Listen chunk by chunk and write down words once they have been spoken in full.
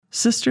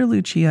Sister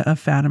Lucia of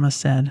Fatima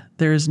said,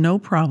 "There is no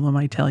problem,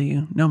 I tell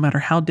you, no matter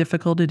how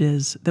difficult it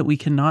is, that we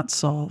cannot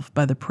solve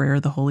by the prayer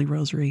of the Holy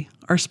Rosary."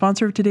 Our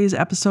sponsor of today's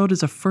episode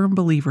is a firm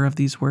believer of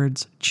these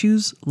words.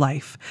 Choose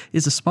Life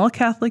is a small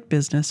Catholic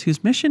business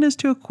whose mission is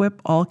to equip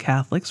all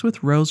Catholics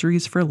with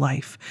rosaries for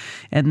life.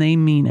 And they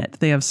mean it.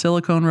 They have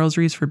silicone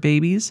rosaries for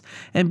babies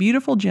and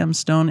beautiful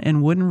gemstone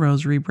and wooden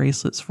rosary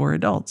bracelets for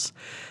adults.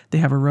 They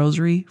have a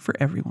rosary for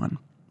everyone.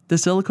 The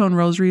silicone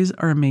rosaries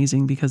are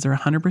amazing because they're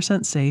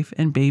 100% safe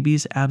and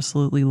babies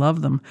absolutely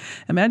love them.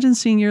 Imagine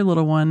seeing your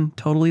little one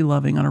totally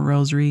loving on a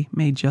rosary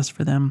made just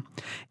for them.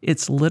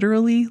 It's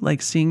literally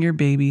like seeing your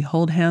baby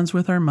hold hands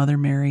with our Mother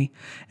Mary.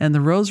 And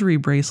the rosary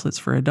bracelets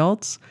for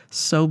adults,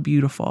 so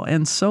beautiful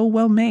and so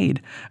well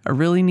made. A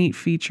really neat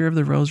feature of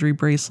the rosary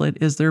bracelet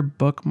is their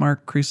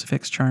bookmark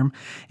crucifix charm.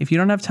 If you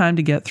don't have time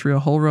to get through a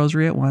whole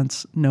rosary at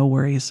once, no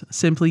worries.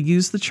 Simply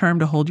use the charm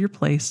to hold your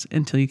place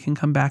until you can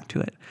come back to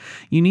it.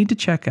 You need to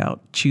check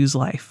out Choose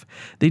Life.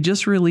 They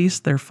just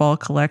released their fall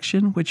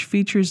collection, which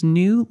features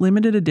new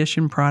limited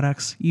edition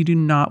products. You do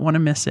not want to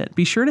miss it.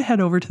 Be sure to head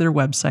over to their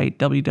website,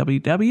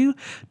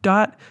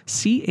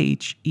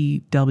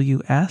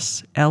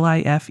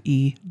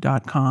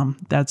 www.chewslife.com.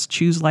 That's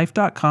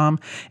chooselife.com,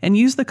 and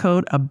use the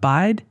code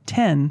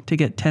ABIDE10 to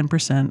get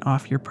 10%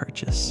 off your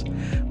purchase.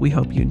 We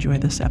hope you enjoy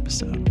this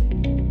episode.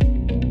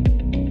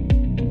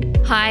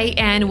 Hi,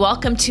 and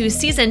welcome to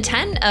Season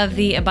 10 of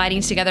the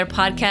Abiding Together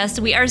podcast.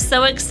 We are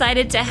so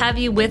excited to have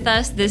you with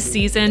us this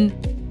season.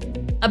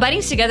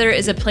 Abiding Together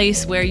is a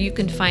place where you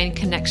can find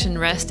connection,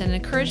 rest, and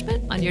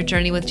encouragement on your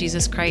journey with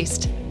Jesus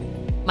Christ.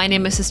 My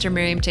name is Sister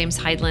Miriam James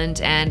Heidland,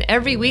 and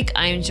every week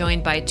I am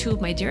joined by two of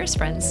my dearest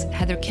friends,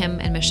 Heather Kim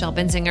and Michelle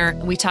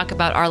Benzinger. We talk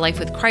about our life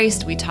with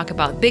Christ. We talk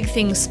about big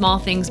things, small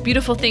things,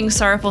 beautiful things,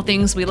 sorrowful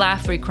things. We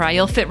laugh, we cry.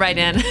 You'll fit right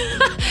in.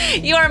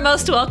 You are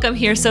most welcome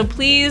here, so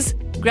please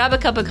grab a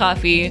cup of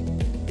coffee,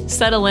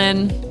 settle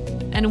in,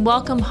 and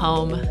welcome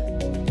home.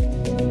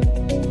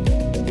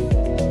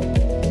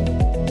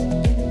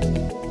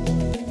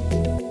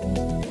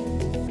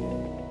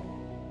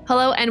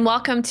 Hello, and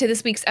welcome to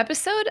this week's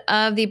episode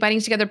of the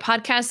Abiding Together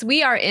podcast.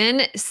 We are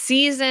in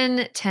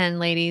Season 10,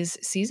 ladies.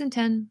 Season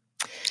 10.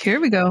 Here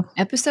we go.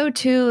 Episode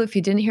 2. If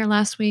you didn't hear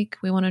last week,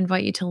 we want to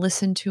invite you to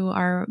listen to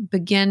our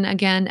Begin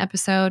Again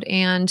episode,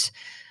 and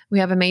we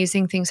have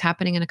amazing things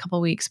happening in a couple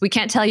of weeks. We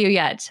can't tell you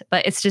yet,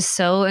 but it's just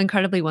so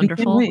incredibly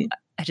wonderful. We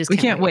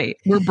can't wait.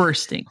 We're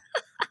bursting,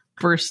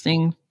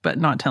 but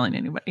not telling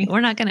anybody.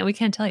 We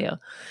can't tell you.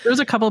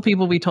 There's a couple of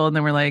people we told and they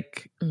were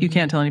like, you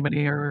can't tell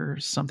anybody or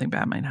something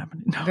bad might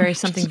happen. No,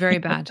 something very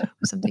bad.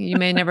 Something you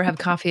may never have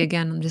coffee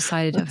again on this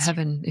side of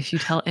heaven if you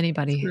tell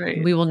anybody.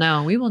 Right. We will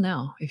know. We will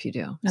know if you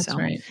do. That's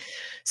right.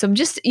 So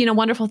just,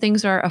 wonderful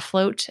things are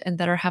afloat and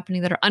that are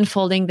happening, that are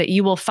unfolding, that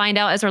you will find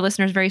out as our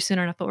listeners very soon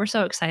enough. But we're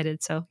so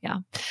excited. So yeah.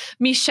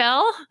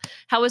 Michelle,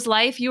 how was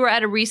life? You were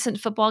at a recent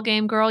football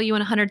game, girl. You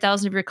and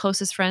 100,000 of your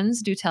closest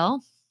friends. Do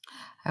tell.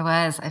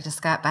 I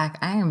just got back.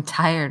 I am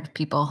tired,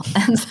 people.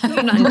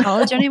 You're not in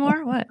college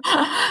anymore? What?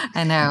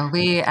 I know.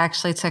 We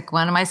actually took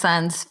one of my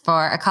sons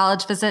for a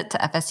college visit to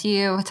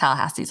FSU.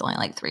 Tallahassee's only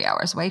like 3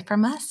 hours away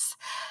from us.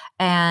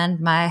 And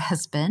my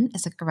husband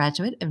is a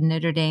graduate of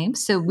Notre Dame.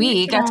 So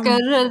we got to go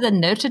to the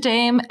Notre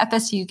Dame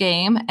FSU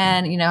game.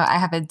 And, I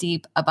have a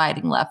deep,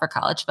 abiding love for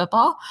college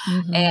football.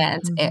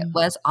 And it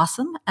was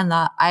awesome. And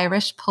the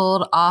Irish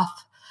pulled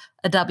off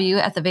a W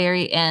at the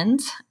very end,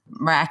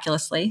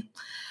 miraculously.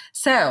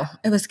 So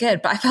it was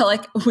good, but I felt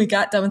like we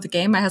got done with the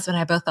game. My husband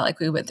and I both felt like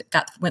we went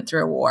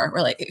through a war.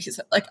 We're like,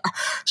 our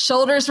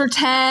shoulders were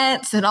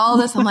tense and all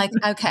this. I'm like,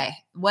 okay,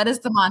 what is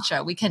the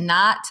mantra? We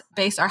cannot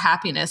base our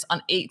happiness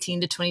on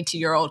 18 to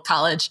 22-year-old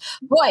college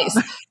boys.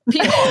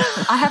 People,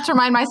 I have to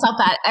remind myself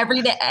that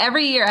every day,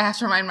 every year. I have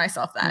to remind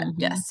myself that.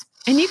 Yes.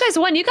 And you guys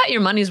won. You got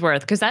your money's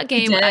worth because that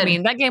game.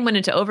 That game went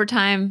into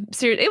overtime.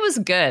 Seriously, it was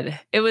good.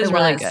 It was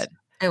really good.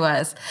 It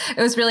was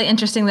really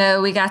interesting though.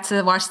 We got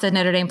to watch the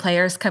Notre Dame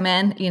players come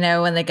in,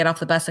 when they get off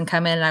the bus and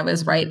come in, and I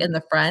was right in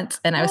the front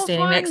and I was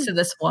standing next to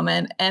this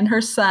woman and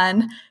her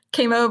son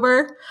came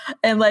over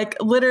and like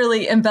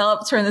literally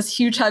enveloped her in this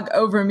huge hug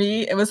over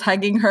me. It was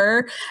hugging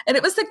her and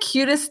it was the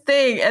cutest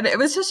thing. And it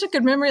was just a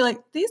good memory. Like,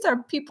 these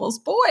are people's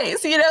boys,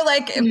 but he's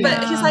like,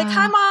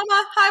 hi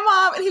mama, hi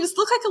mom. And he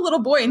looked like a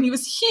little boy and he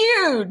was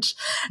huge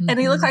and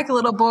he looked like a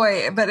little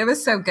boy, but it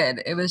was so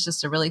good. It was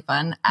just a really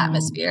fun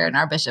atmosphere. And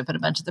our bishop and a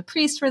bunch of the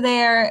priests were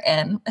there,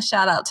 and a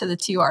shout out to the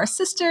 2R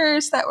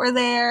sisters that were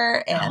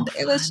there. And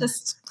it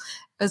was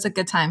a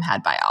good time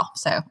had by all.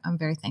 So I'm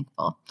very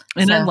thankful.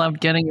 And I loved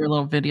getting your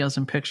little videos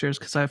and pictures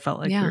because I felt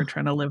like we were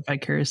trying to live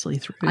vicariously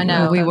through. I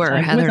know we were.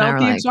 Heather and I were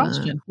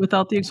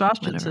without the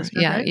exhaustion.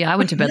 Sister, right? Yeah. I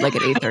went to bed like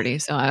at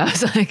 8:30. So I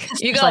was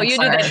like, you go, you do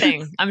that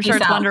thing. I'm sure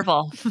it's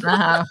wonderful.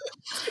 I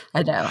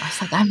know. I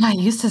was like, I'm not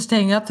used to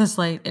staying up this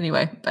late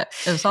anyway, but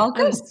it was all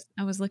good.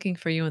 I was looking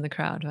for you in the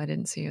crowd. I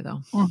didn't see you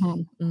though.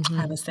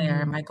 I was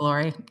there in my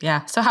glory.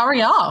 Yeah. So how are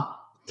y'all?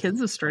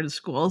 Kids have started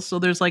school, so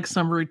there's like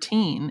some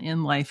routine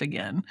in life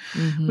again,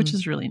 which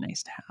is really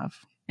nice to have.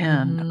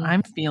 And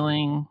I'm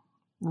feeling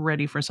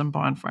ready for some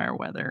bonfire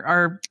weather.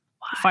 Our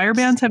Fire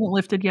bans haven't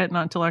lifted yet,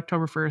 not until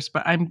October 1st,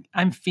 but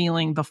I'm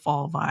feeling the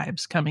fall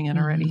vibes coming in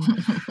already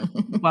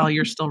while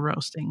you're still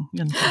roasting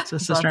in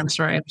Texas. Sister, I'm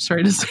sorry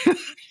to say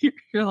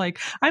you're like,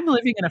 I'm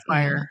living in a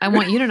fire. Yeah. I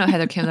want you to know,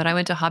 Heather Kim, that I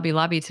went to Hobby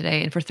Lobby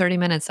today, and for 30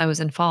 minutes I was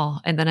in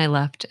fall, and then I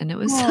left, and it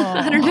was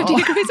 150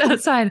 degrees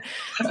outside.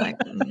 I was like,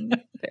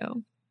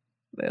 ew.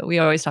 We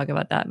always talk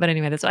about that. But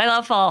anyway, that's why I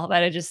love fall.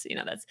 But I just,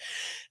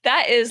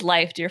 that is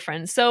life, dear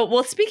friends. So,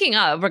 well, speaking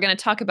of, we're going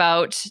to talk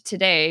about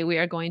today, we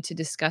are going to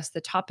discuss the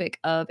topic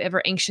of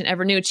ever ancient,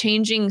 ever new,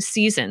 changing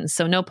seasons.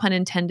 So no pun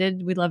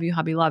intended. We love you,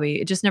 Hobby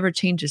Lobby. It just never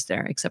changes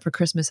there, except for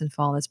Christmas and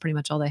fall. That's pretty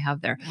much all they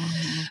have there.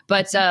 Mm-hmm.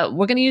 But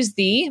we're going to use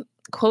the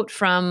quote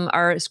from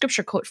our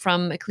scripture quote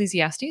from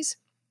Ecclesiastes,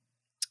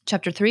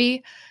 chapter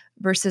 3.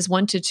 Verses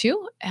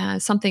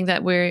 1-2, something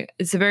that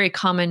it's a very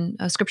common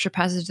scripture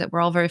passage that we're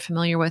all very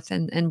familiar with.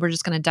 And we're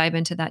just going to dive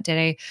into that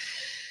today.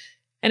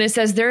 And it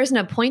says, there is an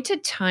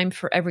appointed time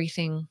for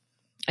everything,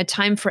 a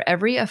time for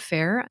every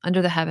affair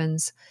under the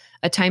heavens,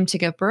 a time to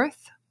give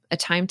birth, a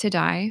time to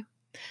die,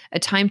 a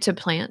time to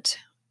plant,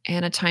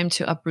 and a time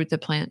to uproot the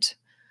plant.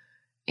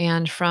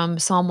 And from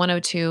Psalm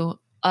 102,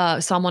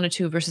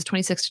 verses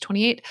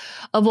 26-28.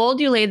 Of old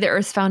you laid the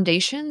earth's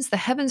foundations. The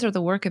heavens are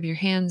the work of your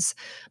hands.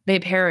 They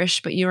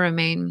perish, but you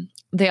remain.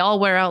 They all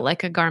wear out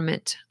like a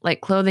garment.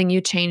 Like clothing,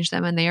 you change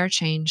them, and they are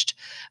changed.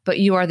 But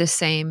you are the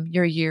same.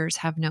 Your years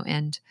have no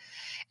end.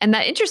 And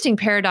that interesting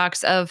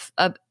paradox of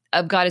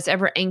God is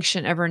ever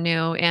ancient, ever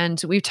new.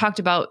 And we've talked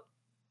about,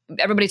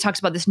 everybody talks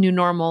about this new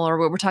normal,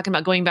 or we're talking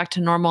about going back to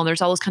normal. And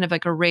there's always kind of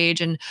like a rage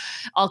and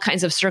all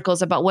kinds of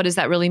circles about what does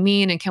that really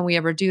mean? And can we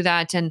ever do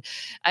that? And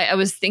I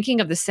was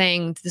thinking of the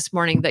saying this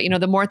morning that,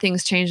 the more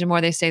things change, the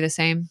more they stay the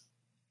same.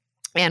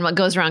 And what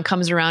goes around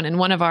comes around. And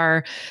one of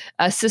our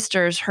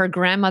sisters, her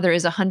grandmother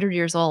is 100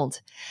 years old.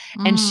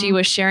 And she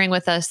was sharing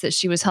with us that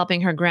she was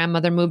helping her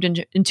grandmother moved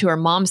into her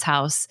mom's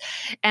house.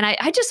 And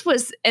I just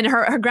was, and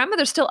her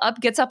grandmother's still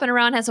up, gets up and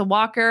around, has a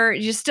walker.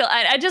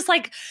 I just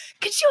like,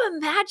 could you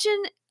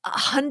imagine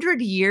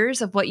 100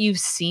 years of what you've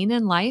seen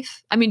in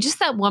life? I mean, just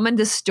that woman,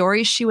 the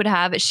stories she would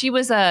have. She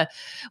was what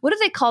do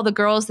they call the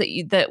girls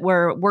that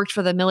worked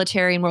for the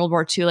military in World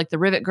War II, like the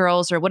Rivet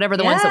Girls or whatever,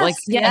 the ones that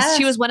yes,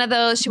 she was one of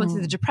those. She went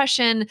through the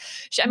Depression.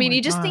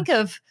 You just think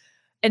of,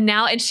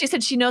 and she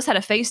said she knows how to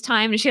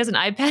FaceTime, and she has an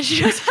iPad.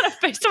 She knows how to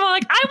FaceTime. I'm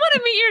like, I want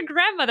to meet your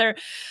grandmother.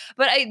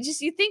 But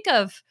you think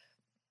of,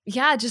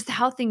 just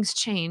how things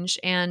change,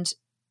 and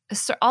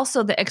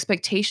also the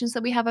expectations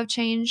that we have of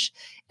change,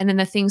 and then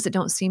the things that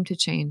don't seem to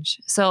change.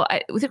 So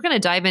we're going to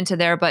dive into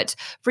there. But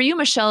for you,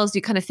 Michelle, as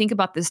you kind of think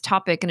about this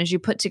topic, and as you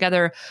put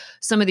together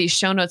some of these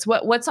show notes,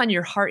 what's on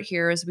your heart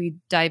here as we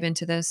dive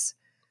into this?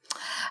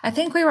 I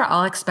think we were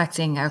all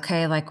expecting,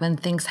 like when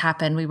things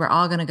happen, we were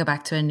all going to go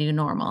back to a new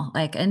normal,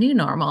 like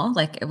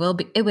it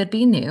would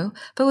be new,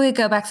 but we would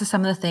go back to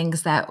some of the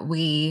things that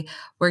we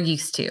were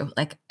used to,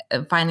 like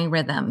finding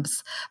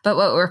rhythms. But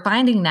what we're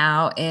finding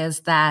now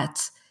is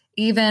that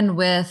even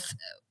with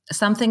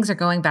some things are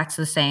going back to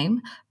the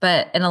same,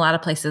 but in a lot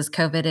of places,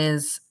 COVID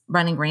is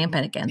running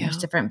rampant again. Yeah. There's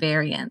different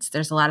variants.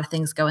 There's a lot of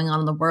things going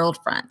on the world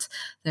front.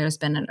 There's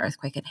been an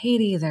earthquake in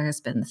Haiti.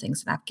 There's been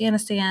things in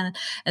Afghanistan.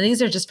 And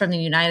these are just from the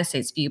United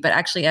States view, but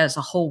actually as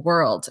a whole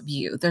world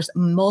view, there's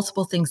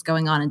multiple things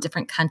going on in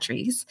different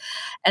countries.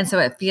 And so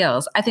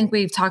I think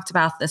we've talked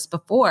about this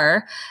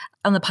before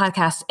on the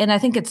podcast, and I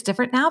think it's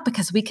different now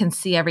because we can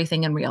see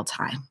everything in real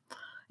time.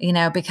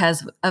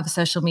 Because of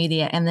social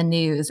media and the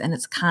news, and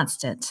it's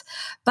constant.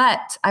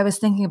 But I was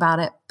thinking about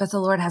it, but the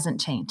Lord hasn't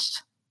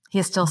changed. He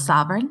is still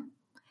sovereign.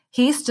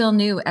 He still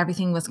knew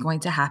everything was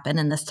going to happen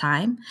in this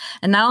time.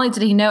 And not only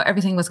did he know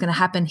everything was going to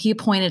happen, he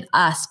appointed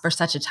us for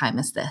such a time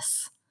as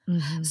this.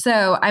 Mm-hmm.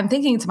 So I'm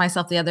thinking to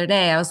myself the other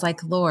day, I was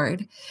like,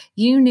 Lord,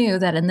 you knew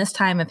that in this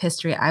time of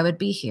history, I would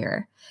be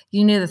here.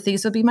 You knew that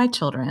these would be my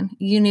children.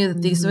 You knew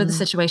that these were the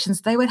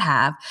situations they would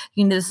have.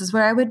 You knew this is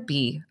where I would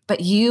be. But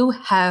you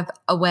have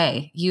a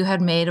way. You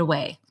had made a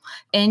way.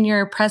 In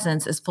your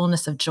presence is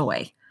fullness of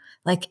joy.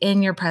 Like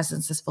in your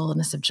presence is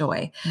fullness of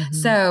joy. Mm-hmm.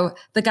 So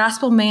the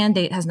gospel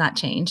mandate has not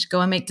changed. Go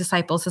and make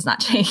disciples has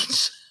not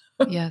changed.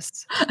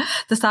 Yes.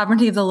 The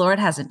sovereignty of the Lord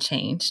hasn't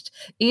changed.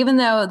 Even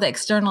though the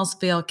externals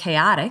feel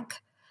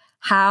chaotic,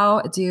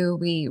 how do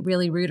we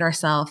really root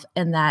ourselves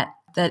in that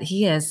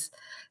he is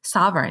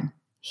sovereign?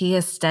 He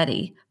is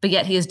steady, but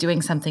yet he is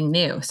doing something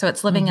new. So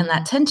it's living in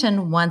that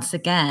tension once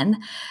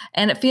again.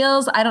 And it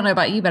feels, I don't know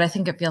about you, but I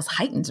think it feels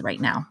heightened right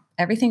now.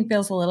 Everything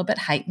feels a little bit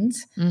heightened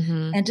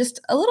and just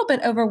a little bit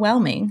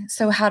overwhelming.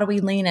 So how do we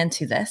lean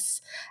into this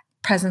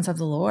presence of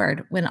the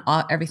Lord when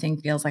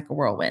everything feels like a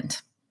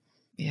whirlwind?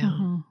 Yeah.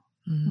 Mm-hmm.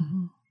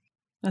 Mm-hmm.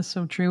 That's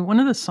so true. One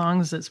of the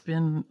songs that's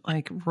been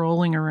like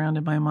rolling around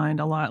in my mind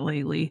a lot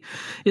lately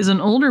is an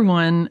older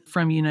one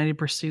from United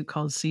Pursuit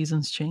called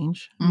Seasons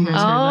Change. You guys heard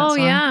that song?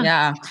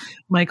 Yeah.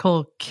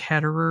 Michael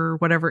Ketterer,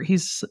 whatever.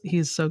 He's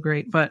so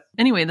great. But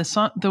anyway, the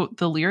song,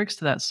 the lyrics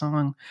to that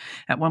song,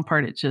 at one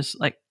part, it just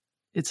like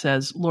it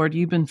says, Lord,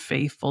 you've been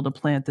faithful to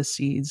plant the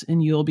seeds,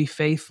 and you'll be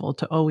faithful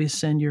to always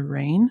send your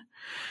rain.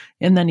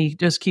 And then he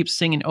just keeps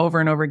singing over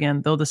and over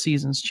again, though the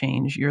seasons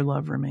change, your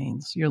love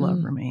remains, your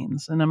love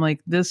remains. And I'm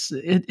like,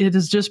 it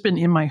has just been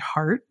in my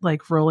heart,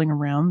 like rolling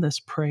around this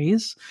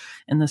praise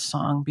and this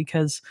song,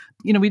 because,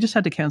 we just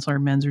had to cancel our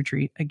men's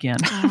retreat again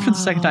for the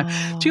second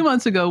time. 2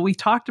 months ago, we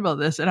talked about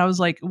this, and I was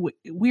like,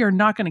 we are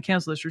not going to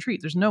cancel this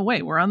retreat. There's no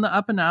way. We're on the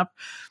up and up.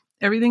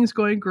 Everything's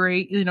going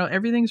great.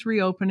 Everything's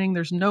reopening.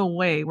 There's no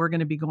way we're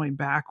going to be going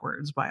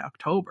backwards by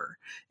October.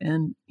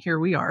 And here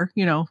we are,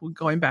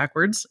 going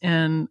backwards.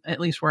 And at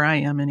least where I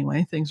am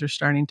anyway, things are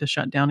starting to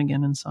shut down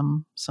again in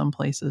some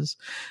places.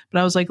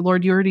 But I was like,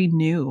 Lord, you already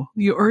knew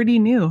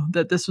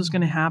that this was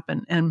going to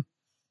happen. And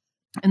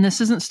this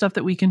isn't stuff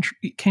that we can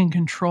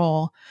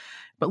control.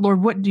 But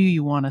Lord, what do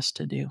you want us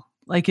to do?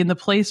 Like in the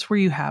place where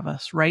you have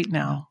us right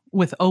now,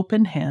 with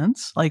open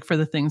hands, like for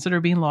the things that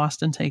are being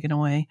lost and taken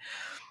away.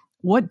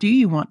 What do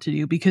you want to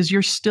do? Because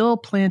you're still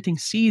planting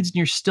seeds and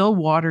you're still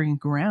watering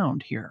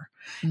ground here.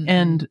 Mm-hmm.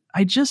 And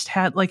I just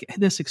had like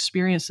this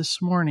experience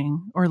this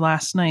morning or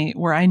last night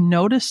where I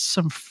noticed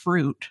some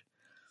fruit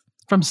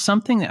from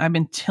something that I've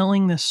been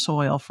tilling this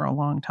soil for a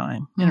long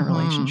time in a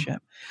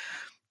relationship.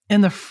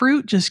 And the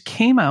fruit just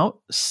came out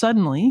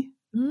suddenly,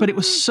 but it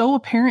was so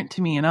apparent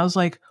to me. And I was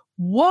like,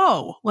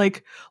 whoa,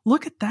 like,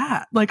 look at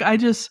that. Like,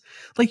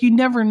 you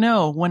never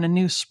know when a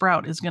new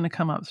sprout is going to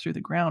come up through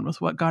the ground with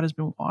what God has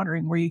been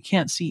watering, where you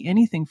can't see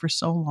anything for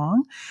so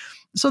long.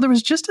 So there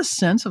was just a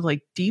sense of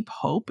like deep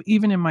hope,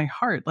 even in my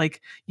heart.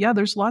 Like, yeah,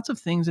 there's lots of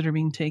things that are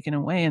being taken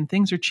away and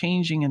things are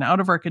changing and out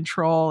of our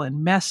control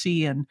and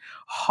messy and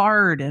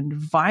hard and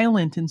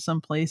violent in some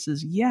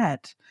places.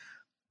 Yet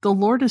the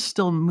Lord is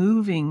still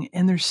moving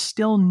and there's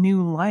still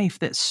new life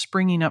that's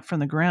springing up from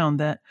the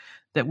ground that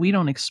we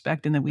don't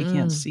expect and that we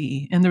can't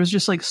see. And there was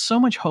just like so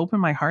much hope in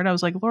my heart. I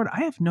was like, Lord,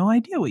 I have no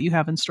idea what you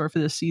have in store for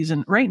this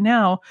season. Right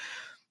now,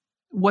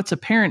 what's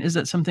apparent is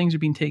that some things are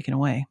being taken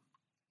away,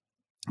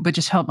 but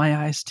just help my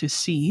eyes to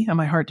see and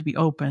my heart to be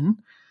open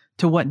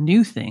to what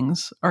new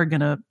things are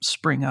going to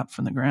spring up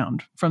from the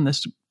ground, from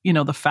this,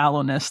 the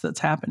fallowness that's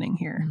happening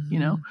here,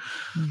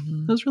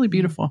 It was really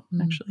beautiful,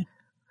 actually.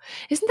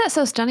 Isn't that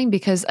so stunning?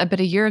 Because I bet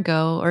a year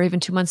ago or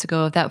even 2 months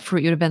ago, that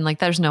fruit, you'd have been like,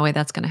 there's no way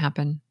that's going to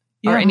happen.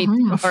 Yeah, or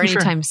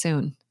anytime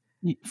soon.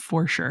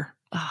 For sure.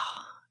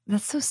 Oh,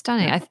 that's so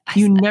stunning.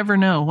 You never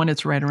know when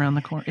it's right around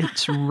the corner.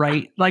 It's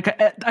right.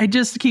 Like I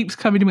just keeps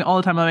coming to me all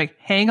the time. I'm like,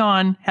 hang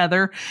on,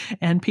 Heather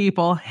and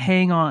people,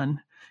 hang on.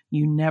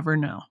 You never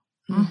know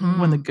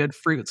when the good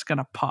fruit's going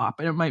to pop,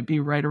 and it might be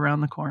right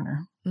around the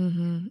corner.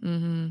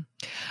 I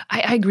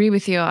agree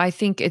with you. I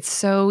think it's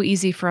so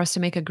easy for us to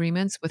make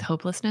agreements with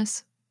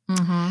hopelessness.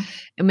 And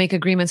make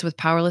agreements with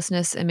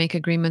powerlessness and make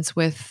agreements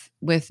with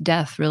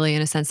death, really,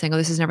 in a sense, saying, oh,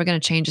 this is never going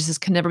to change. This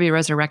can never be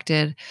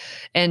resurrected.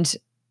 And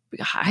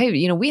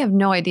we have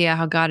no idea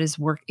how God is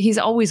He's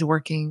always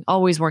working,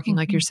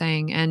 like you're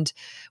saying. And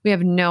we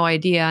have no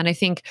idea. And I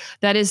think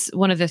that is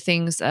one of the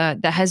things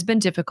that has been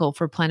difficult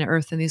for planet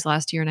Earth in these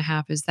last year and a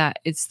half, is that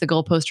it's the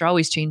goalposts are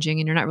always changing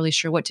and you're not really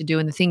sure what to do.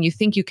 And the thing you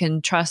think you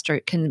can trust or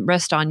can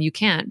rest on, you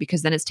can't,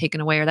 because then it's taken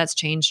away or that's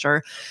changed,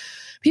 or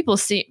people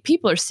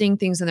are seeing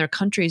things in their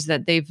countries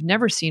that they've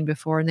never seen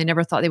before and they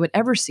never thought they would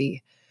ever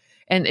see.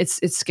 And it's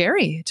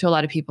scary to a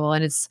lot of people.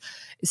 And it's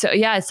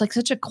like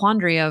such a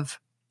quandary of,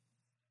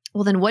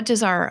 well, then what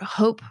does our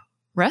hope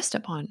rest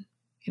upon?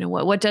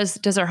 What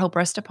does our hope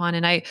rest upon?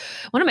 And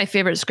one of my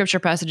favorite scripture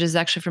passages is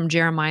actually from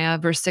Jeremiah,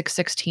 verse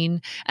 6:16.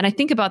 And I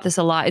think about this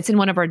a lot. It's in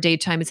one of our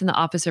daytime. It's in the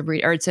office of or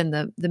it's in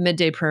the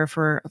midday prayer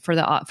for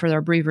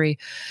our breviary.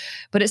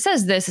 But it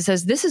says this. It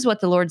says, "This is what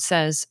the Lord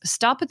says: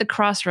 Stop at the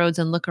crossroads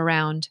and look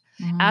around.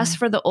 Ask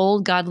for the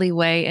old godly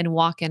way and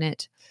walk in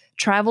it.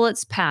 Travel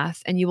its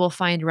path, and you will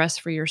find rest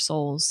for your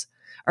souls."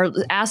 Or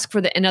ask for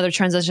in other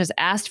translations,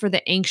 ask for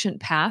the ancient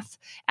path,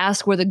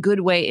 ask where the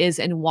good way is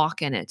and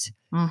walk in it.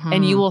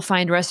 And you will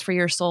find rest for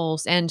your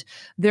souls. And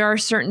there are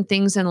certain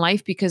things in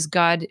life, because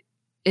God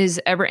is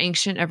ever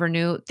ancient, ever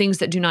new, things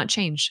that do not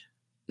change,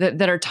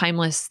 that are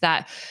timeless,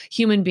 that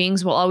human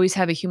beings will always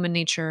have a human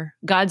nature.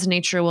 God's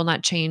nature will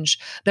not change.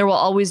 There will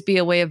always be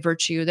a way of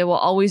virtue. There will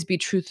always be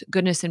truth,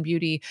 goodness, and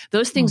beauty.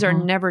 Those things are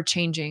never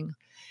changing.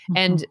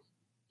 And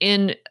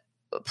in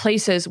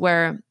places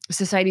where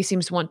society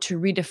seems to want to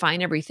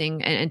redefine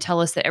everything and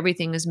tell us that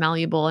everything is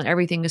malleable and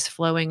everything is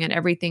flowing and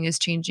everything is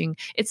changing,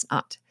 it's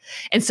not.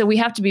 And so we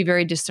have to be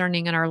very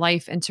discerning in our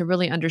life and to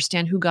really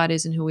understand who God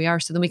is and who we are,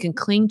 so then we can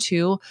cling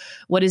to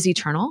what is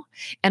eternal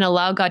and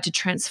allow God to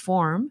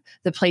transform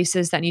the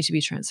places that need to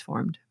be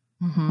transformed.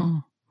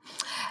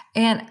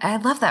 And I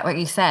love that what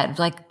you said,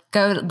 like,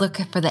 go look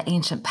for the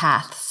ancient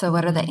paths. So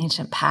what are the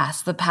ancient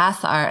paths? The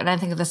paths are, and I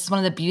think this is one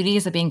of the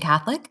beauties of being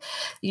Catholic,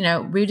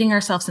 rooting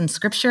ourselves in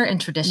scripture and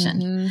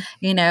tradition.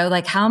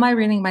 Like, how am I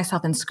rooting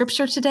myself in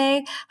scripture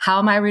today? How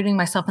am I rooting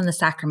myself in the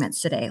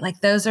sacraments today? Like,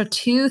 those are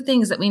two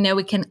things that we know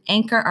we can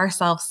anchor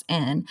ourselves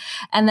in.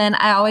 And then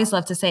I always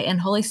love to say,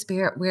 and Holy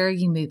Spirit, where are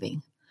you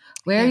moving?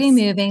 Where are Yes. you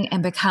moving?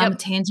 And become Yep.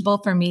 tangible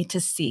for me to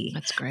see.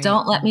 That's great.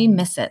 Don't let me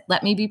miss it.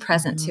 Let me be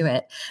present to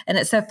it. And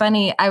it's so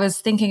funny. I was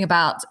thinking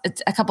about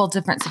a couple of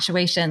different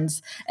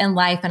situations in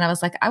life, and I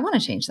was like, I want to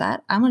change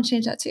that. I want to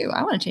change that too.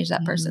 I want to change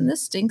that person.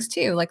 This stinks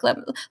too. Like, let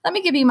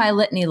me give you my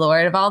litany,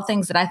 Lord, of all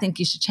things that I think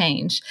you should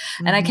change.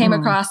 And I came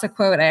across a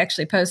quote I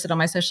actually posted on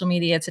my social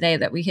media today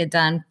that we had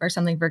done for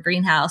something for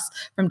Greenhouse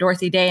from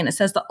Dorothy Day. And it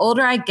says, the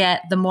older I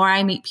get, the more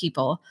I meet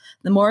people,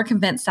 the more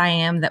convinced I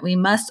am that we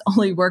must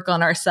only work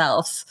on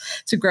ourselves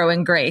to grow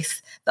in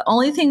grace. The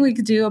only thing we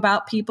could do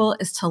about people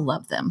is to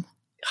love them.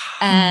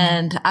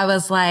 And I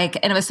was like,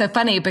 and it was so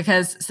funny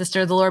because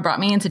Sister, the Lord brought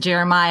me into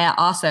Jeremiah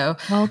also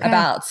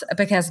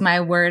because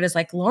my word is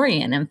like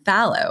Lorian and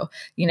fallow,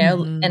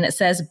 and it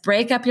says,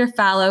 break up your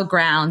fallow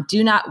ground.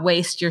 Do not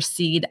waste your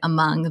seed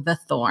among the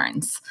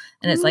thorns.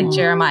 And it's like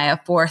Jeremiah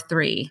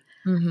 4:3.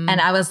 And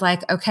I was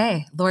like,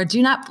 okay, Lord,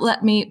 do not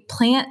let me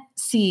plant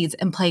seeds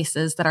in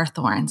places that are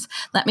thorns.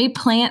 Let me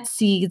plant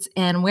seeds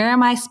in where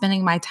am I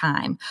spending my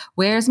time?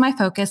 Where's my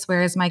focus?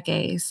 Where is my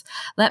gaze?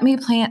 Let me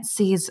plant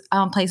seeds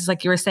places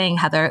like you were saying,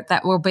 Heather,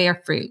 that will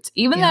bear fruit.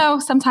 Even though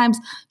sometimes,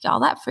 y'all,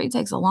 that fruit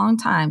takes a long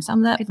time. Some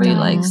of that fruit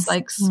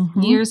like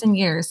years and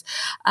years.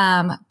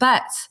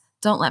 But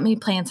don't let me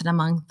plant it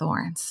among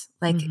thorns.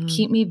 Like,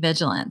 keep me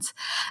vigilant.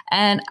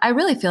 And I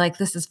really feel like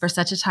this is for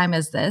such a time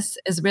as this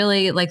is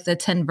really like the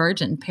 10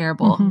 virgin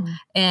parable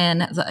in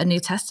the New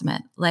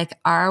Testament. Like,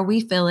 are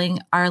we filling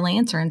our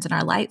lanterns and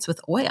our lights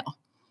with oil,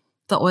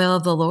 the oil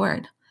of the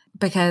Lord?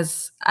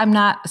 Because I'm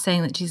not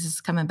saying that Jesus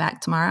is coming back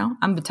tomorrow.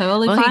 I'm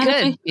totally fine. He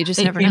could. You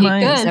just never know.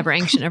 He's ever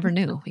ancient, ever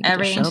new.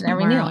 Every ancient,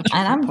 every new. And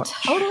I'm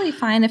totally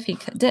fine if he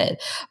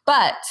did.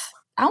 But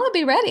I want to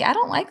be ready. I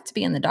don't like to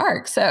be in the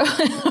dark. So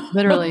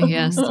literally,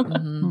 yes.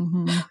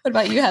 What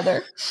about you,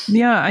 Heather?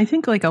 Yeah, I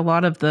think like a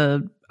lot of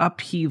the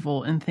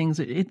upheaval and things,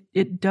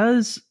 it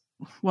does.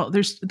 Well,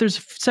 there's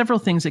several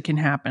things that can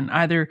happen.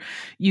 Either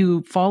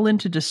you fall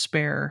into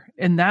despair,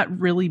 and that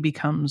really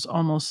becomes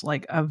almost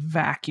like a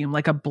vacuum,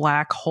 like a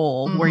black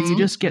hole, where you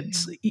just get.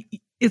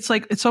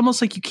 It's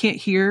almost like you can't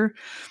hear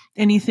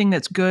anything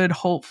that's good,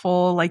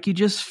 hopeful. Like you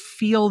just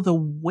feel the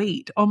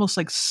weight, almost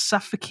like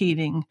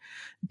suffocating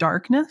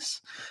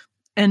darkness.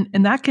 And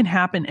that can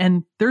happen.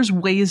 And there's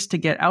ways to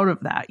get out of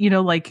that.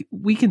 Like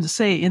we can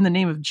say in the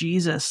name of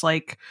Jesus,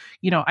 like,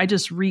 I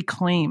just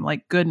reclaim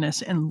like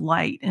goodness and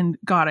light, and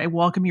God, I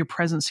welcome your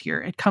presence here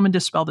and come and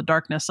dispel the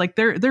darkness. Like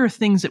there are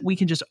things that we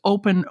can just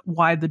open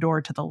wide the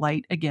door to the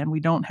light again.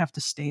 We don't have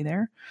to stay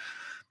there.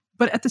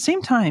 But at the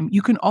same time,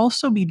 you can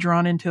also be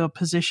drawn into a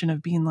position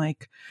of being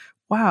like,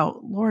 wow,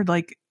 Lord,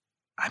 like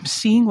I'm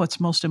seeing what's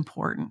most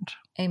important.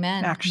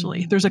 Amen.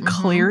 Actually, there's a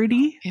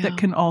clarity that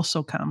can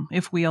also come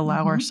if we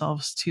allow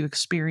ourselves to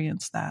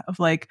experience that of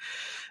like,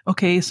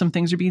 okay, some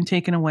things are being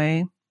taken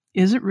away.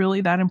 Is it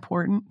really that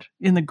important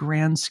in the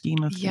grand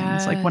scheme of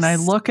things? Like when I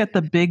look at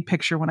the big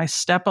picture, when I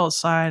step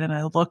outside and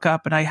I look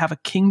up and I have a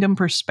kingdom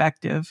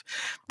perspective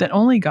that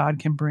only God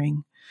can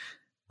bring,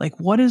 like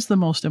what is the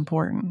most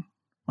important?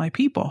 My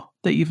people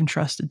that you've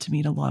entrusted to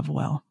me to love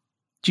well.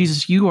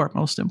 Jesus, you are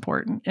most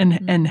important.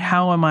 And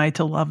how am I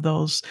to love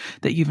those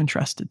that you've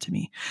entrusted to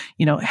me?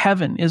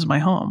 Heaven is my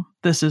home.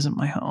 This isn't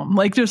my home.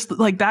 Like just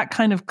like that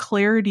kind of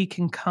clarity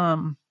can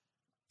come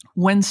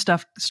when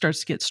stuff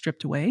starts to get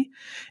stripped away,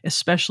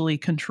 especially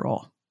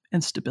control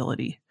and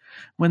stability.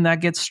 When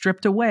that gets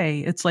stripped away,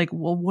 it's like,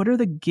 well, what are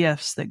the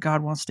gifts that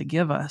God wants to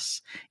give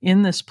us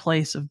in this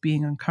place of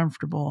being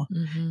uncomfortable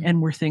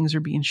and where things are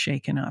being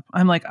shaken up?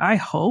 I'm like, I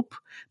hope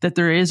that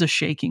there is a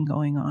shaking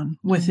going on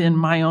within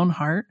my own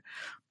heart,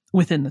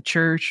 within the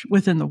church,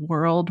 within the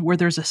world, where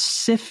there's a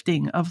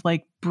sifting of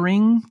like,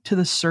 bring to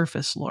the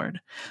surface,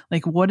 Lord,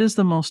 like what is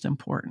the most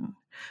important?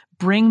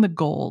 Bring the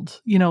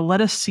gold,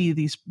 let us see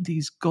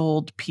these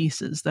gold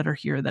pieces that are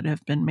here that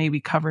have been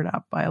maybe covered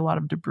up by a lot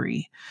of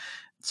debris.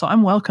 So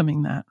I'm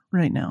welcoming that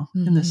right now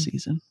in this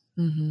season.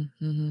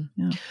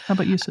 Yeah. How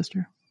about you,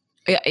 sister?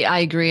 I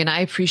agree. And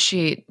I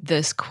appreciate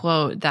this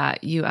quote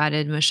that you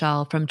added,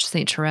 Michelle, from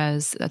St.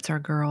 Therese. That's our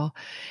girl.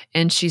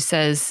 And she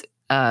says,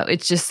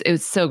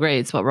 it's so great.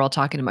 It's what we're all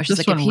talking about. She's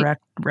this like, one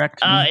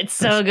wrecked me. Oh, it's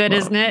so good,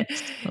 isn't it?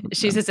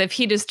 She says, if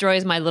he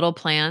destroys my little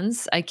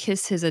plans, I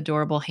kiss his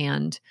adorable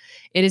hand.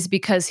 It is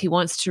because he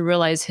wants to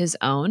realize his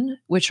own,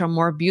 which are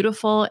more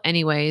beautiful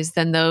anyways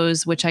than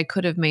those which I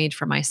could have made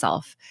for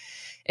myself.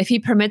 If he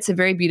permits a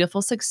very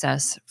beautiful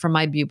success from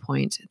my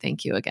viewpoint,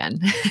 thank you again.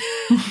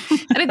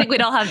 And I think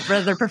we'd all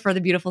rather prefer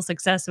the beautiful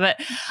success, but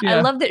I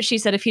love that she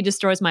said, if he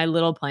destroys my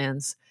little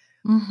plans,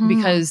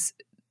 because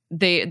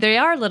they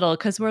are little,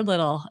 because we're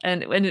little.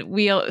 And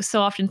we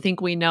so often think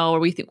we know, or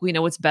we think we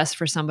know what's best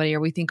for somebody, or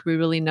we think we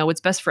really know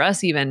what's best for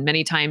us even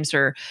many times,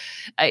 or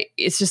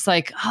it's just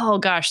like, oh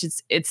gosh,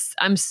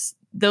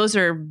 those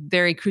are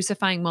very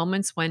crucifying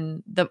moments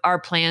when our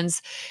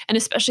plans, and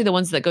especially the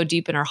ones that go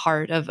deep in our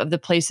heart of the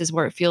places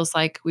where it feels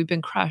like we've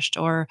been crushed,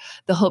 or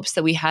the hopes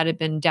that we had have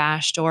been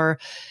dashed, or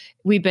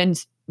we've been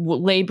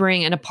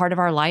laboring in a part of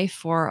our life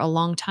for a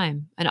long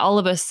time. And all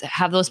of us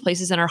have those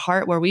places in our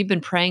heart where we've been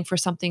praying for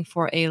something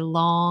for a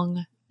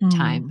long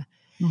time.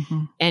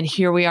 Mm-hmm. And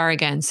here we are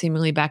again,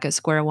 seemingly back at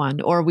square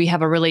one, or we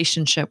have a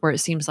relationship where it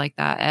seems like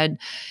that.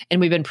 And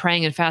we've been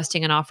praying and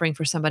fasting and offering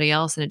for somebody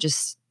else. And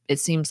it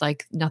seems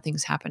like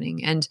nothing's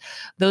happening. And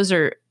those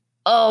are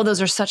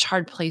such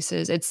hard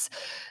places.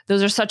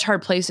 Those are such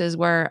hard places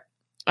where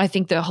I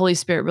think the Holy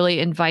Spirit really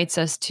invites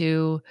us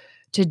to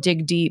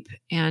dig deep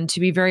and to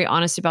be very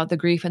honest about the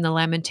grief and the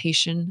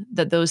lamentation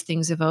that those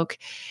things evoke,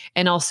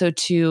 and also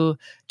to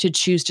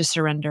choose to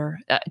surrender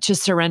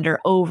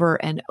over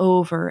and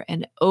over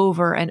and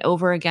over and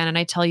over again. And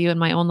I tell you, in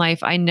my own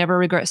life, I never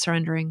regret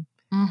surrendering.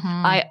 Mm-hmm.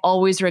 I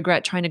always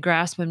regret trying to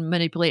grasp and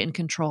manipulate and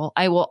control.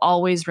 I will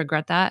always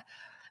regret that.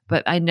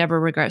 But I never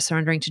regret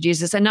surrendering to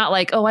Jesus. And not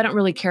like, oh, I don't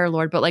really care,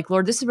 Lord, but like,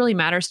 Lord, this really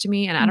matters to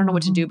me and I don't know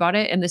what to do about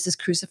it. And this is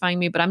crucifying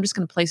me, but I'm just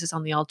going to place this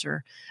on the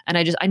altar. And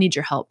I need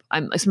your help.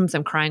 Sometimes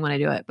I'm crying when I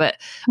do it, but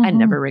I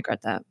never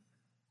regret that.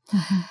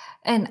 Mm-hmm.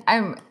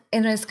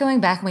 And it's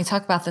going back, and we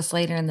talk about this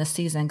later in the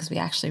season, because we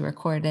actually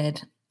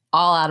recorded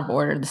all out of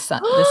order this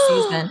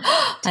season.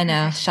 I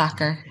know,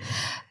 shocker.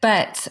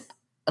 But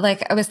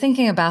like, I was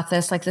thinking about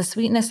this, like the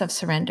sweetness of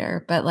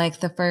surrender, but like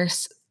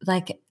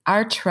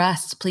our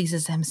trust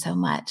pleases him so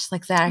much,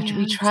 like that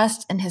we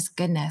trust in his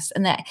goodness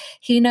and that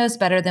he knows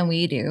better than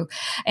we do.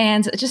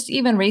 And just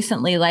even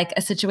recently, like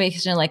a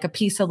situation, like a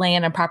piece of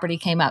land and property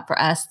came up for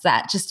us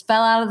that just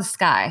fell out of the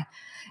sky.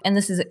 And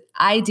this is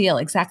ideal,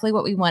 exactly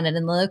what we wanted,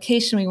 in the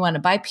location we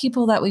wanted, by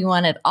people that we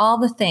wanted, all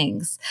the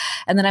things.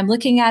 And then I'm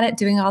looking at it,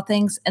 doing all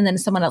things, and then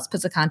someone else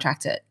puts a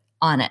contract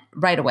on it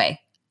right away.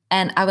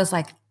 And I was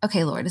like,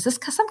 okay, Lord, is this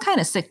some kind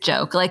of sick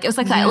joke? Like, it was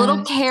like that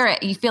little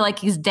carrot you feel like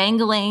he's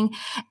dangling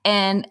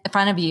in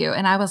front of you.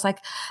 And I was like,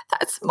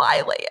 that's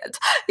my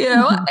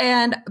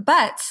land,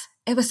 but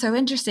it was so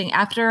interesting.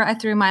 After I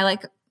threw my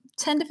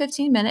 10 to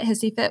 15 minute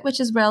hissy fit,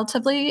 which is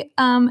relatively,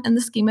 in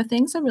the scheme of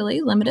things, a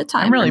really limited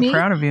time. I'm really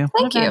proud of you.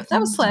 Thank you. That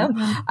was slow.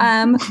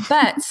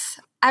 But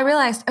I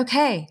realized,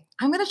 okay,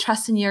 I'm going to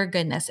trust in your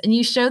goodness. And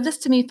you showed this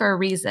to me for a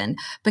reason,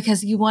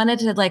 because you wanted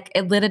to,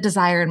 it lit a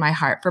desire in my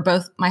heart for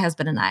both my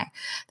husband and I,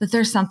 that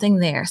there's something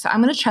there. So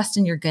I'm going to trust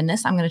in your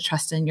goodness. I'm going to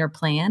trust in your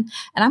plan.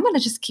 And I'm going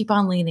to just keep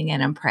on leaning in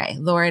and pray.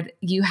 Lord,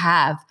 you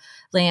have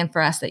land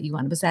for us that you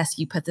want to possess.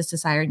 You put this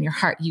desire in your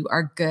heart. You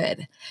are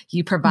good.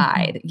 You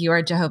provide. Mm-hmm. You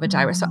are Jehovah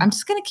Jireh. So I'm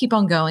just going to keep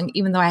on going,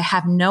 even though I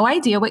have no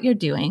idea what you're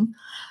doing.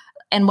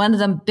 And one of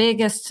the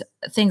biggest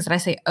things that I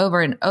say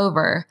over and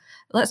over,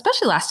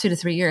 especially the last 2 to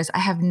 3 years, I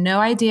have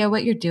no idea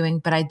what you're doing,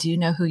 but I do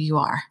know who you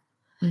are.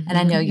 Mm-hmm. And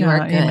I know you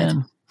are good.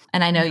 Amen.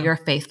 And I know you're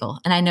faithful.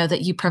 And I know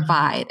that you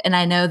provide. And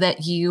I know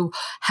that you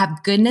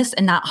have goodness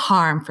and not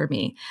harm for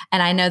me.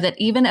 And I know that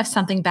even if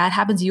something bad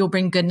happens, you'll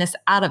bring goodness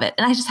out of it.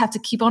 And I just have to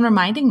keep on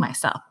reminding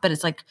myself. But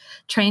it's like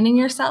training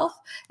yourself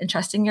and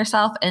trusting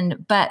yourself.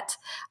 But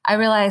I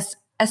realized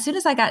as soon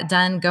as I got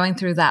done going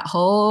through that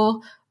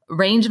whole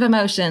range of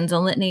emotions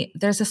and litany,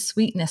 there's a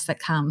sweetness that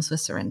comes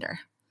with surrender.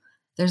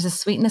 There's a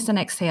sweetness and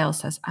exhale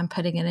says, I'm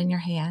putting it in your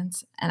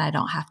hands and I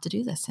don't have to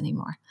do this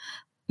anymore.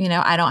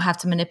 I don't have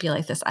to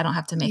manipulate this. I don't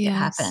have to make it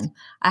happen.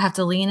 I have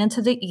to lean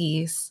into the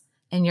ease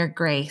and your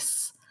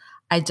grace.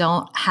 I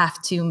don't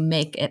have to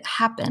make it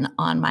happen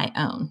on my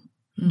own.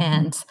 Mm-hmm.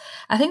 And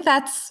I think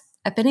that's,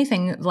 if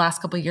anything, the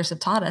last couple of years have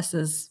taught us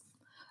is,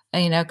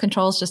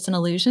 control is just an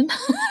illusion.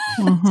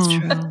 Mm-hmm. It's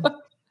true.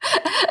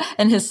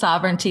 And his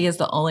sovereignty is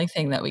the only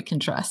thing that we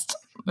can trust.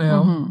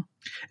 Mm-hmm.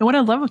 And what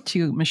I love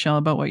too, Michelle,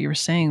 about what you were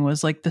saying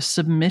was like the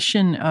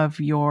submission of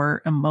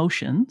your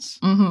emotions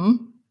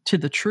to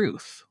the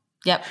truth.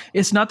 Yep.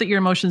 It's not that your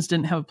emotions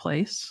didn't have a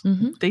place.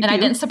 Mm-hmm. They do. I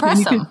didn't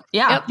suppress them.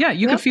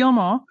 You could feel them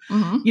all,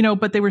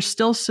 but they were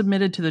still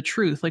submitted to the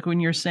truth. Like when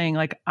you're saying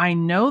I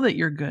know that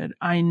you're good.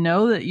 I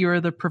know that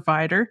you're the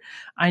provider.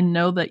 I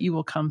know that you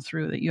will come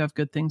through, that you have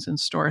good things in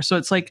store. So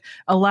it's like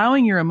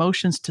allowing your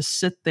emotions to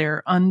sit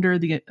there under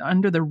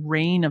the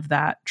reign of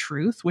that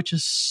truth, which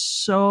is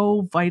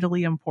so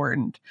vitally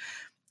important.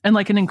 And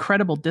like an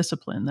incredible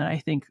discipline that I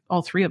think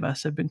all three of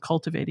us have been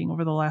cultivating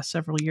over the last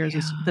several years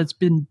that's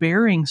been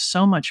bearing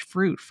so much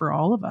fruit for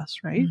all of us,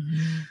 right?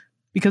 Mm-hmm.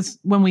 Because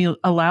when we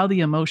allow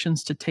the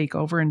emotions to take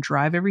over and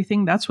drive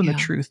everything, that's when the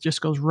truth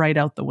just goes right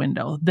out the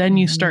window. Then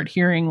you start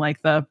hearing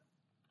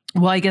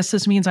well, I guess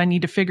this means I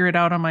need to figure it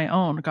out on my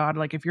own. God,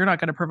 if you're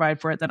not going to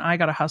provide for it, then I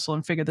got to hustle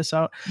and figure this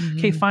out. Mm-hmm.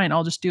 Okay, fine.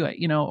 I'll just do it,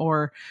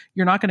 or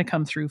you're not going to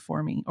come through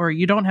for me, or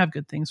you don't have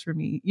good things for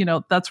me.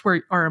 That's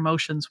where our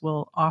emotions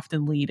will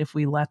often lead if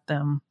we let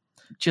them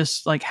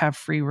just have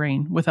free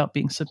reign without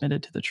being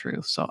submitted to the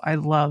truth. So I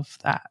love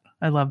that.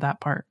 I love that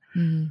part.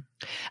 Mm-hmm.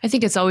 I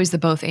think it's always the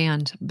both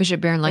and.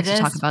 Bishop Barron likes to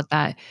talk about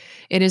that.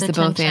 It is the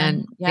both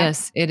and. Yep.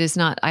 Yes, it is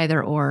not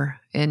either or.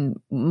 And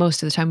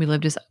most of the time we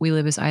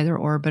live as either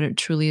or, but it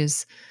truly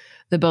is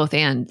the both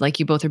and. Like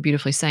you both are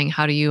beautifully saying,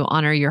 how do you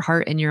honor your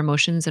heart and your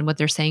emotions and what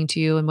they're saying to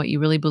you and what you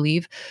really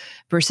believe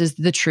versus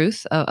the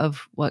truth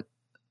of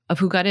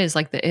who God is.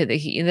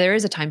 There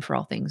is a time for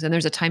all things, and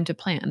there's a time to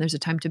plan, there's a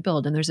time to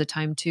build, and there's a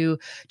time to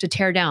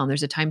tear down,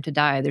 there's a time to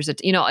die, there's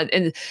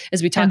and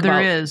as we talk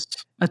about, there is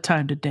a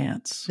time to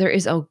dance. There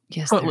is. Oh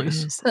yes,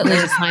 Footloose.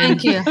 There's a time.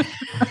 Thank you.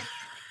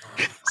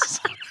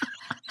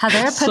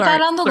 Heather, put Sorry,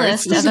 that on the sorry.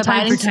 list This of is time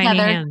Abiding for tiny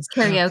Together hands.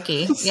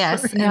 karaoke.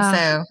 Yes. Yeah. And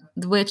so,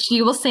 which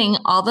you will sing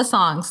all the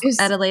songs Is-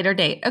 at a later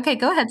date. Okay,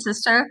 go ahead,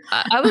 sister.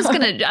 I was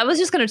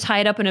just gonna tie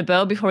it up in a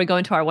bow before we go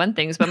into our one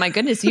things, but my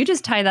goodness, you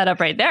just tie that up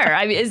right there.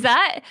 I mean, is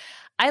that?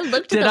 I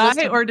looked at Did the I list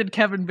of- or did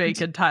Kevin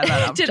Bacon tie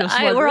that up? Did Just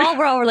I? We're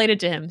wondering. all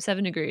related to him.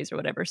 7 degrees or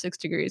whatever, 6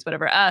 degrees,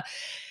 whatever.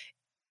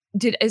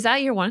 Is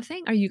that your one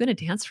thing? Are you going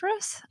to dance for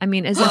us? I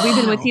mean, have we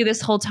been with you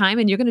this whole time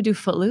and you're going to do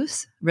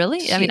Footloose?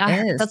 Really? I mean,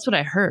 that's what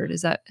I heard.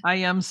 Is that? I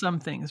am some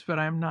things, but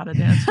I'm not a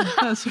dancer.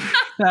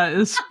 That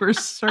is for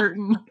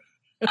certain.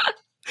 But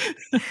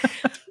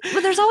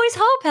there's always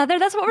hope, Heather.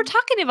 That's what we're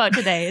talking about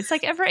today. It's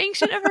like ever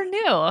ancient, ever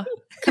new.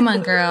 Come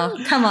on, girl.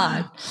 Come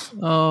on.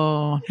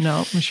 Oh, no.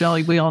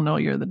 Michelle, we all know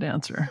you're the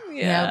dancer.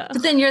 Yeah.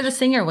 But then you're the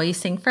singer. Will you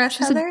sing for us,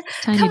 She's a Heather?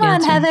 tiny Come on,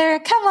 dancer. Heather.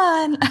 Come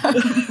on.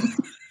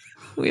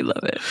 We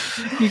love it.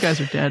 You guys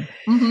are dead.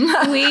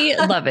 We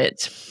love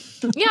it.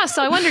 Yeah.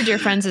 So I wonder, dear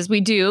friends, as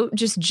we do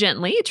just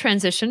gently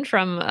transition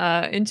from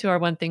into our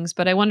one things,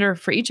 but I wonder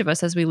for each of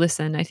us as we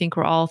listen, I think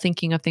we're all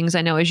thinking of things.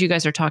 I know as you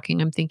guys are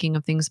talking, I'm thinking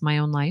of things in my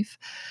own life,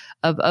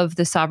 of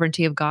the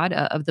sovereignty of God,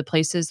 of the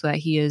places that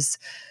He is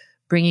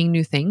bringing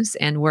new things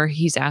and where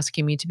He's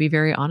asking me to be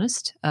very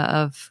honest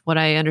of what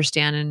I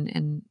understand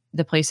and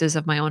the places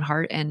of my own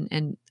heart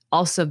and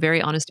also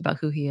very honest about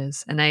who He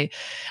is. And I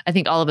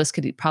think all of us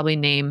could probably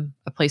name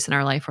a place in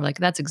our life where like,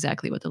 that's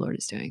exactly what the Lord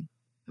is doing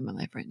in my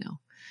life right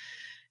now.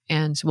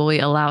 And will we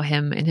allow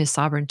Him in His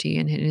sovereignty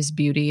and in His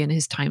beauty and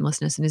His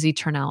timelessness and His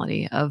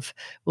eternality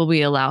will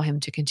we allow Him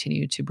to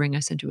continue to bring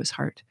us into His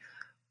heart,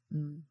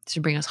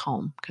 to bring us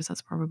home, because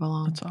that's where we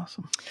belong. That's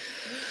awesome.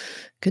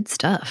 Good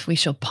stuff. We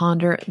shall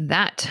ponder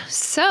that.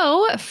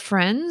 So,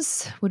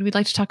 friends, would we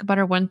like to talk about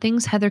our one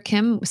things? Heather,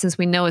 Kim, since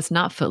we know it's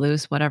not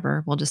Footloose,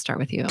 whatever, we'll just start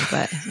with you.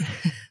 But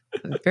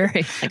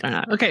I don't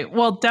know. Okay,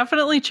 well,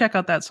 definitely check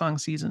out that song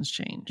Seasons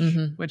Change,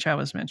 which I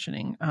was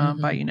mentioning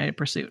by United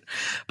Pursuit.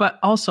 But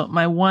also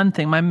my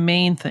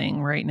main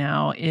thing right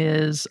now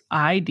is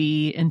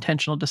ID,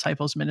 Intentional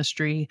Disciples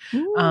Ministry,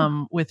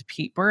 with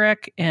Pete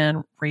Burrick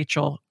and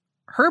Rachel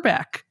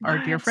Herbeck, our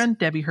dear friend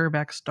Debbie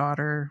Herbeck's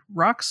daughter,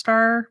 rock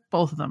star,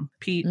 both of them,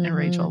 Pete and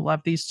Rachel.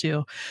 Love these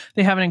two.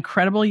 They have an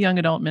incredible young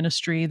adult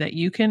ministry that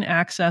you can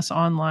access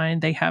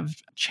online. They have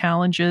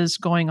challenges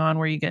going on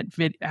where you get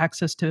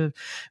access to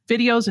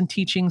videos and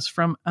teachings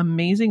from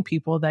amazing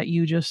people that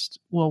you just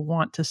will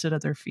want to sit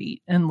at their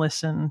feet and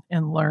listen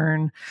and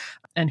learn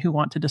and who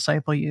want to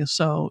disciple you.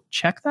 So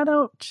check that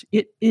out.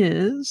 It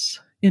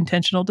is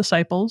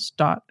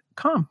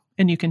intentionaldisciples.com.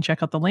 And you can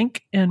check out the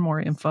link and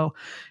more info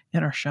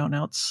in our show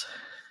notes.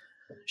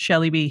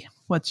 Shelly B,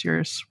 what's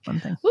yours? One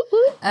thing.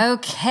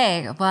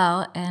 Okay.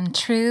 Well, in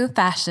true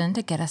fashion,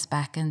 to get us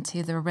back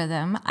into the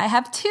rhythm, I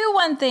have 2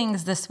 one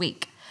things this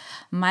week.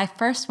 My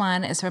first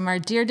one is from our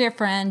dear, dear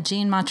friend,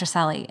 Jean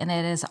Montreselli, and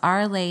it is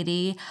Our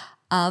Lady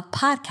of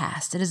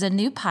Podcast. It is a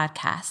new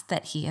podcast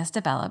that he has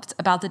developed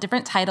about the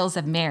different titles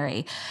of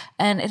Mary,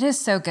 and it is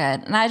so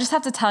good. And I just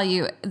have to tell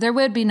you, there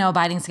would be no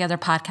Abiding Together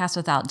podcast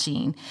without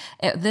Gene.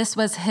 This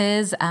was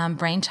his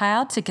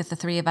brainchild to get the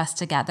 3 of us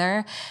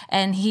together,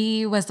 and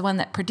he was the one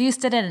that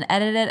produced it and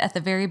edited it at the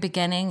very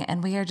beginning,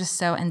 and we are just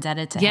so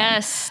indebted to him.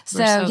 Yes.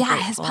 So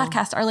yeah, his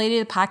podcast, Our Lady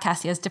of the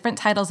Podcast, he has different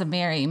titles of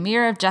Mary,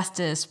 Mirror of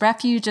Justice,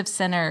 Refuge of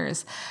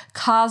Sinners,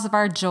 Cause of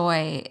Our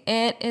Joy.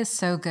 It is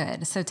so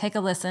good. So take a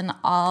listen.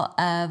 All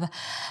of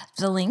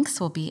the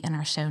links will be in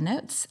our show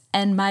notes.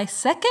 And my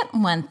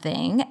second one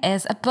thing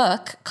is a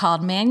book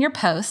called Man Your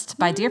Post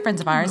by dear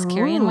friends of ours,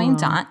 Carrie and Wayne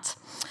Daunt.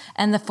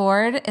 And the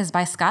forward is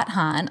by Scott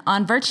Hahn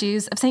on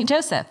virtues of St.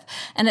 Joseph.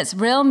 And it's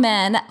real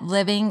men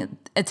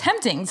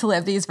attempting to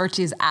live these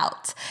virtues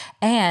out.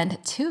 And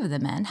 2 of the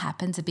men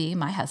happen to be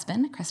my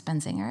husband, Chris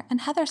Benzinger,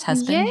 and Heather's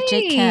husband, Yay.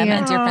 Jake Kim,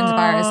 and dear friends of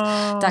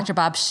ours, Dr.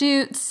 Bob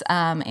Schutz,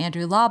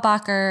 Andrew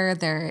Laubacher.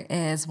 There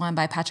is one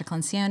by Patrick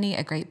Lencioni,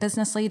 a great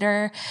business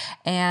leader,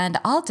 and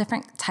all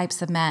different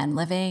types of men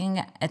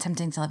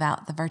attempting to live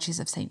out the virtues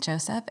of St.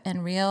 Joseph,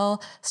 and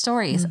real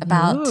stories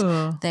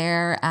about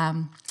their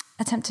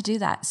attempt to do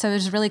that. So it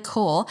was really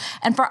cool.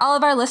 And for all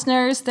of our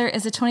listeners, there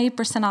is a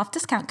 20% off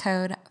discount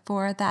code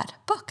for that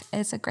book.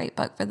 It's a great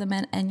book for the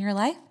men in your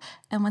life.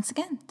 And once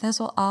again, those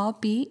will all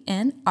be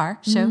in our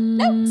show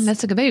notes.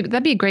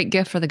 That'd be a great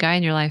gift for the guy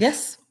in your life.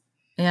 Yes.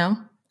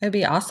 It'd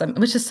be awesome,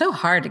 which is so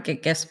hard to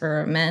get gifts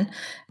for men.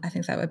 I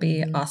think that would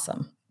be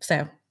awesome.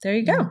 So there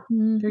you go.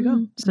 There you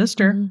go.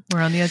 Sister,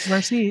 we're on the edge of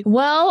our seat.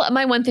 Well,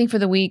 my one thing for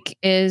the week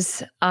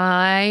is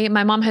my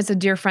mom has a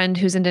dear friend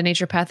who's into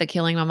naturopathic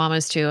healing. My mom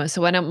is too.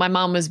 So when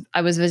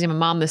I was visiting my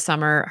mom this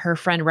summer, her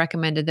friend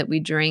recommended that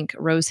we drink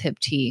rosehip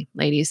tea,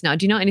 ladies. Now,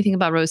 do you know anything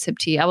about rosehip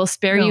tea? I will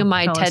spare you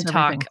my TED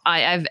talk.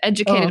 I've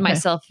educated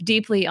myself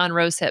deeply on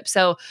rosehip.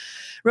 So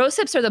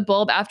rosehips are the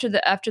bulb after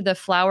the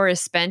flower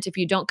is spent. If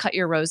you don't cut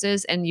your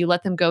roses and you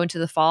let them go into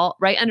the fall,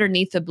 right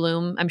underneath the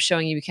bloom, I'm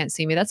showing you can't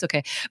see me. That's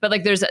okay. But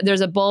like there's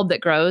a bulb bulb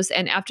that grows,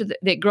 and after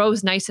it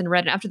grows nice and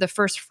red. And after the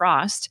first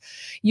frost,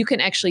 you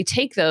can actually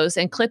take those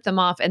and clip them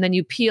off, and then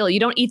you peel. You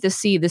don't eat the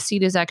seed. The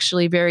seed is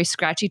actually very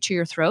scratchy to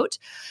your throat,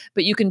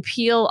 but you can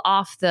peel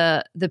off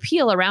the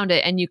peel around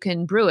it, and you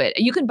can brew it.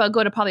 You can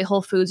go to probably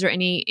Whole Foods or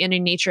any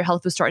nature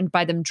health food store and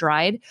buy them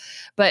dried.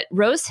 But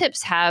rose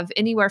hips have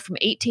anywhere from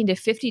 18 to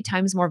 50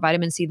 times more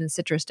vitamin C than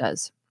citrus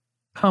does.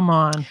 Come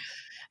on.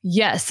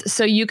 Yes.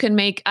 So you can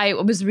make, I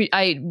was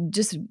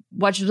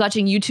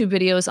watching YouTube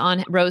videos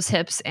on rose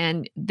hips,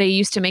 and they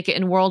used to make it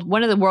in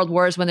one of the world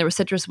wars when there was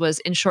citrus was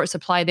in short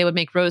supply. They would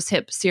make rose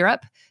hip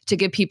syrup to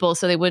give people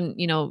so they wouldn't,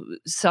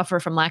 suffer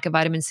from lack of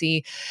vitamin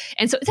C.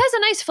 And so it has a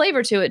nice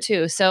flavor to it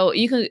too. So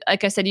you can,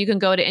 like I said, you can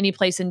go to any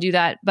place and do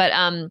that. But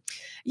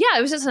yeah,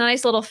 it was just a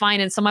nice little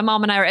find. And so my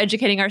mom and I are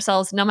educating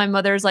ourselves. Now my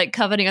mother's like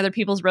coveting other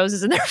people's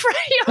roses in their front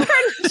yard.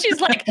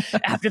 She's like,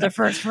 after the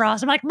first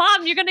frost, I'm like,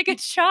 Mom, you're going to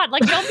get shot.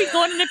 Like, don't be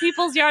going into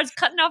people's yards,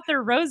 cutting off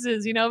their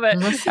roses,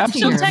 but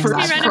she'll text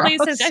me randomly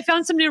and says, I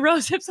found some new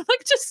rose hips. I'm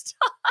like, just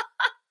stop.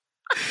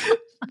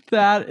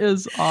 That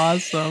is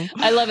awesome.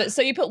 I love it.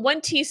 So you put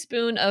 1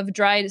 teaspoon of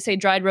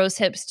dried rose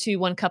hips to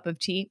 1 cup of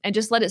tea and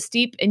just let it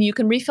steep, and you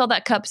can refill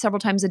that cup several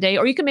times a day,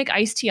 or you can make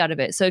iced tea out of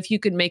it. So if you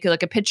could make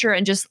like a pitcher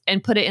and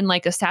put it in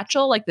like a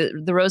satchel, like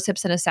the rose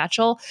hips in a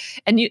satchel,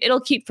 and it'll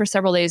keep for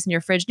several days in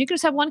your fridge. You can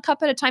just have 1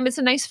 cup at a time. It's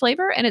a nice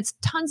flavor and it's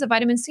tons of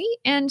vitamin C,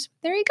 and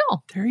there you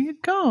go. There you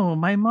go.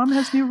 My mom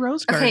has new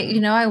rose garden.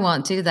 Okay, I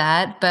won't do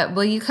that, but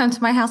will you come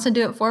to my house and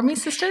do it for me,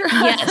 sister?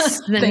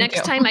 Yes. The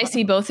next time I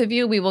see both of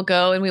you, we will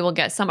go and we will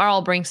get some, or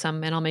I'll bring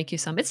some and I'll make you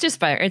some. It's just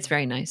fire. It's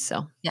very nice.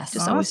 So yes,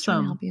 just always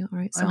trying to help you. All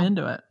right. So I'm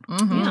into it.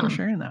 Thanks for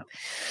sharing that.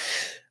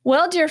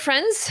 Well, dear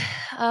friends,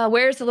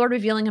 where is the Lord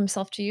revealing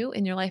himself to you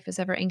in your life is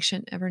ever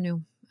ancient, ever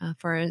new.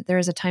 For there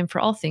is a time for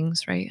all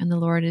things, right? And the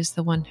Lord is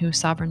the one who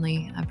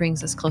sovereignly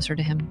brings us closer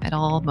to him at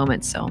all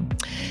moments. So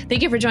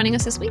thank you for joining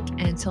us this week.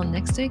 And until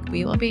next week,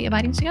 we will be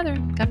abiding together.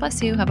 God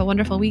bless you. Have a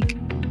wonderful week.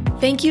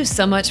 Thank you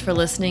so much for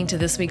listening to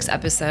this week's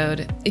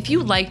episode. If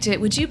you liked it,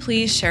 would you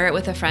please share it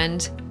with a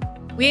friend?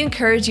 We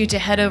encourage you to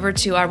head over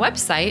to our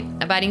website,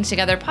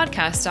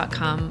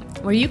 abidingtogetherpodcast.com,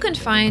 where you can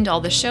find all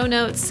the show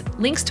notes,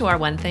 links to our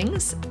One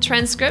Things,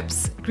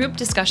 transcripts, group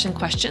discussion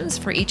questions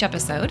for each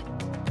episode,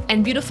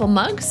 and beautiful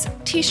mugs,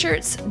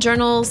 t-shirts,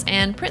 journals,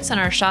 and prints on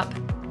our shop.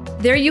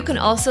 There you can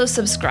also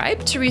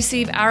subscribe to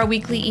receive our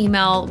weekly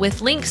email with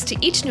links to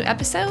each new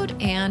episode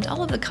and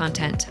all of the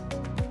content.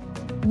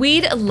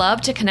 We'd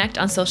love to connect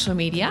on social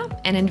media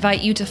and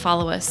invite you to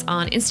follow us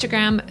on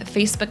Instagram,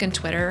 Facebook, and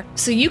Twitter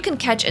so you can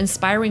catch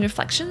inspiring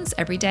reflections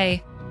every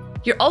day.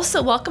 You're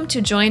also welcome to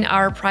join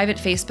our private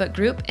Facebook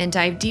group and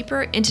dive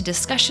deeper into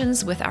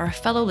discussions with our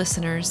fellow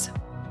listeners.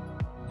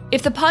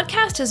 If the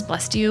podcast has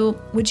blessed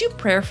you, would you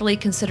prayerfully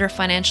consider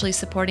financially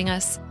supporting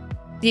us?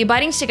 The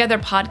Abiding Together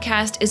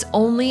podcast is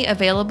only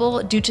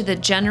available due to the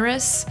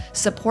generous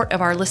support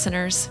of our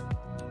listeners.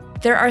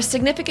 There are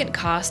significant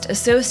costs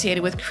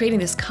associated with creating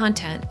this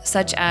content,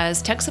 such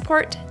as tech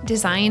support,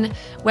 design,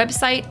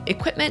 website,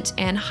 equipment,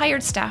 and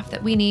hired staff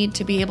that we need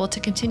to be able to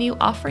continue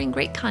offering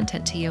great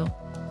content to you.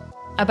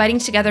 Abiding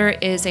Together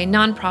is a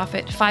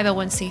nonprofit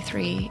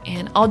 501c3,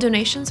 and all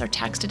donations are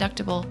tax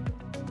deductible.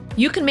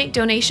 You can make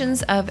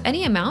donations of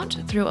any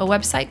amount through a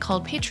website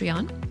called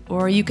Patreon,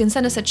 or you can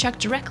send us a check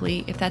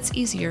directly if that's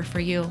easier for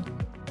you.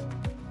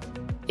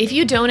 If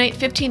you donate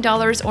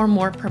 $15 or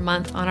more per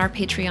month on our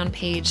Patreon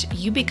page,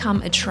 you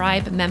become a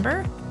tribe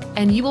member,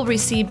 and you will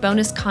receive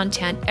bonus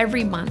content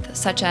every month,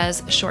 such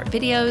as short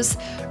videos,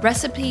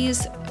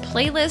 recipes,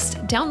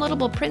 playlists,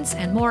 downloadable prints,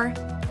 and more.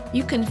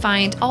 You can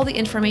find all the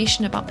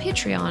information about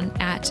Patreon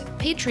at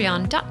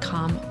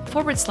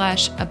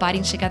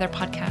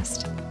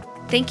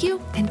patreon.com/abidingtogetherpodcast. Thank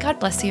you, and God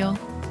bless you.